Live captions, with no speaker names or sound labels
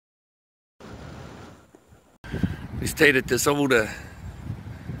We stayed at this old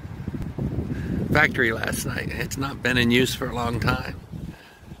factory last night. It's not been in use for a long time.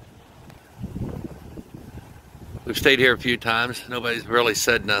 We've stayed here a few times. Nobody's really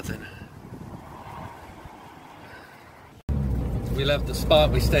said nothing. We left the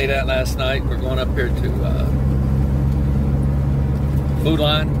spot we stayed at last night. We're going up here to Food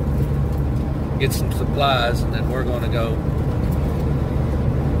Line, get some supplies, and then we're going to go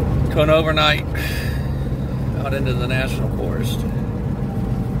to an overnight out into the National Forest.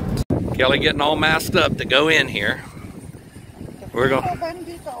 Kelly getting all masked up to go in here. We're going.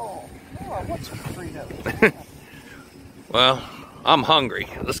 What's a Frito? Well, I'm hungry.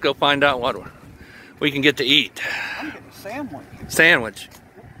 Let's go find out what we can get to eat. I'm getting a sandwich. Sandwich.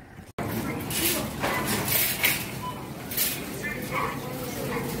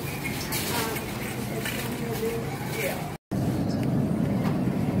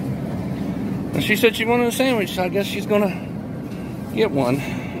 Well, she said she wanted a sandwich, so I guess she's gonna get one.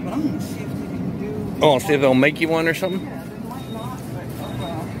 But I'm gonna see if they can do. Oh, see if they'll make you one or something? Yeah, they might not,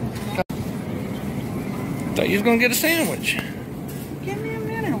 but Thought you was gonna get a sandwich. give me a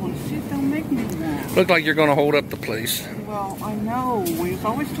minute. I want to see if they'll make me one. Look like you're gonna hold up the place. Well, I know. We've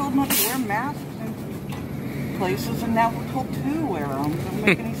always told not to wear masks in places, and now we're told to wear them. Doesn't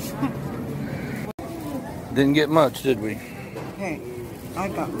make any sense. Didn't get much, did we? Hey, I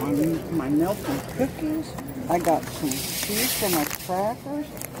got my milk and cookies. I got some cheese for my crackers.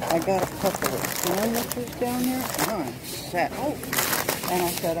 I got a couple of sandwiches down there. I'm set. Oh, and I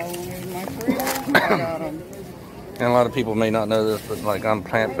said I wanted my Fritos. I got them. And a lot of people may not know this, but like I'm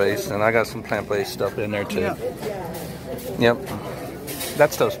plant-based, and I got some plant-based stuff in there too. Yep.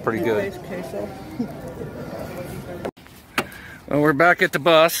 That stuff's pretty good. Well, we're back at the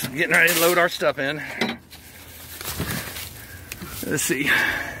bus, getting ready to load our stuff in. Let's see.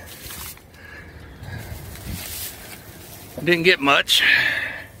 Didn't get much.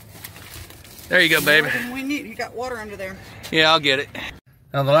 There you go, baby. More than we need. You got water under there. Yeah, I'll get it.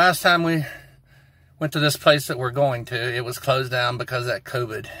 Now, the last time we went to this place that we're going to, it was closed down because of that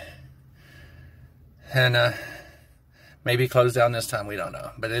COVID. And maybe closed down this time, we don't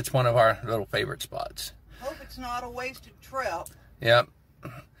know. But it's one of our little favorite spots. Hope it's not a wasted trip. Yep.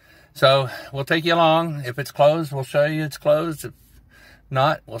 So, we'll take you along. If it's closed, we'll show you it's closed. If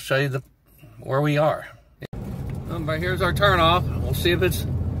not, we'll show you where we are. But here's our turnoff. We'll see if it's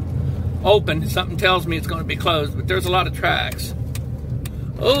open. Something tells me it's going to be closed, but there's a lot of tracks.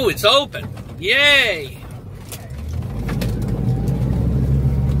 Oh, it's open. Yay!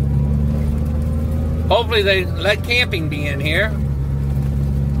 Hopefully they let camping be in here.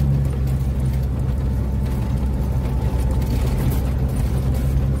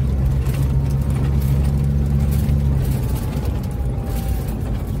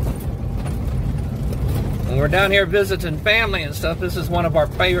 When we're down here visiting family and stuff, this is one of our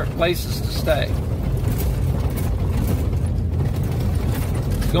favorite places to stay.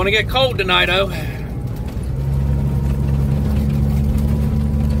 It's going to get cold tonight, though.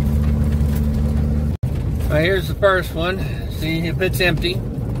 Well, here's the first one. See if it's empty.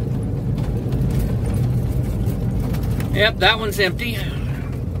 Yep, that one's empty.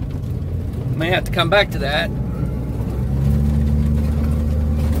 May have to come back to that.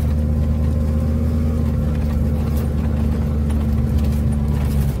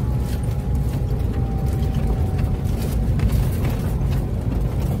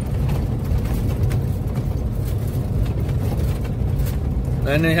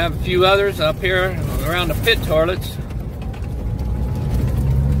 Then they have a few others up here around the pit toilets.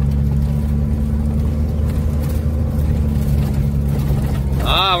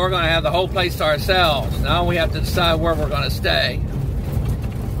 Ah, we're going to have the whole place to ourselves. Now we have to decide where we're going to stay.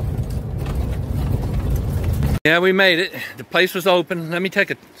 Yeah, we made it. The place was open. Let me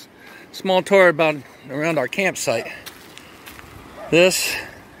take a small tour around our campsite. This,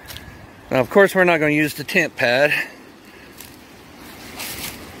 now of course we're not going to use the tent pad.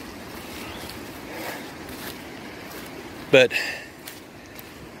 But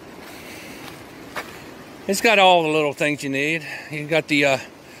it's got all the little things you need. You got the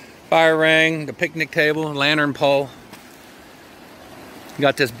fire ring, the picnic table, lantern pole. You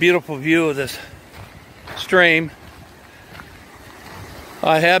got this beautiful view of this stream.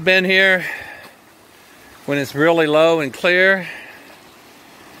 I have been here when it's really low and clear.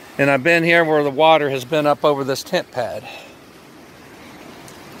 And I've been here where the water has been up over this tent pad.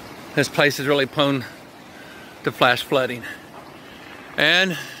 This place is really prone to flash flooding,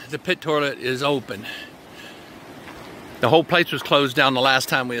 and the pit toilet is open. The whole place was closed down the last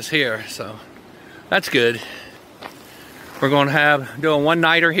time we was here, so that's good. We're going to do a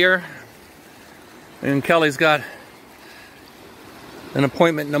one-nighter here, And Kelly's got an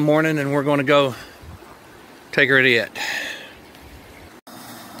appointment in the morning, and we're going to go take her to it.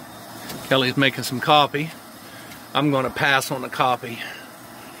 Kelly's making some coffee. I'm going to pass on the coffee.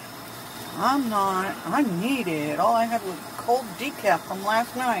 I'm not. I need it. All I had was cold decaf from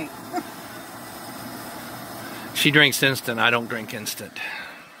last night. She drinks instant. I don't drink instant.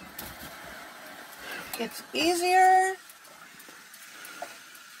 It's easier.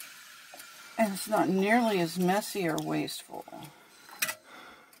 And it's not nearly as messy or wasteful.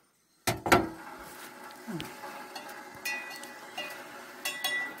 Some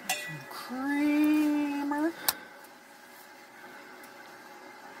creamer.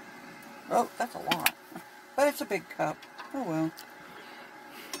 Oh, that's a lot. But it's a big cup. Oh well.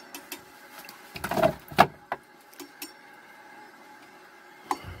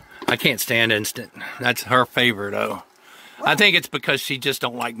 I can't stand instant. That's her favorite, though. Well, I think it's because she just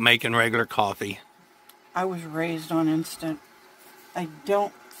don't like making regular coffee. I was raised on instant. I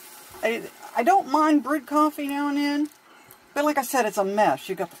don't mind brewed coffee now and then. But like I said, it's a mess.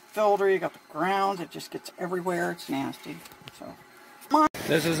 You got the filter, you got the grounds, it just gets everywhere. It's nasty. So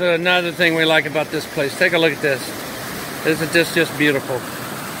this is another thing we like about this place. Take a look at this. Isn't this just beautiful?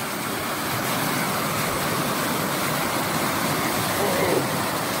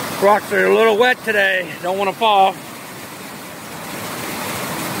 Rocks are a little wet today. Don't want to fall.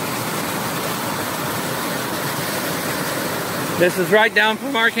 This is right down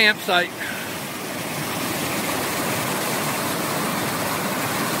from our campsite.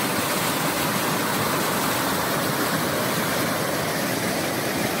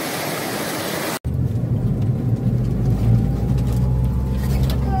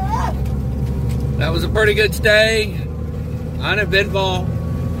 That was a pretty good stay. Uneventful.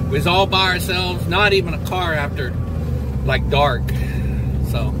 We was all by ourselves. Not even a car after like dark.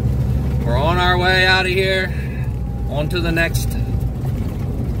 So we're on our way out of here. On to the next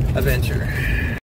adventure.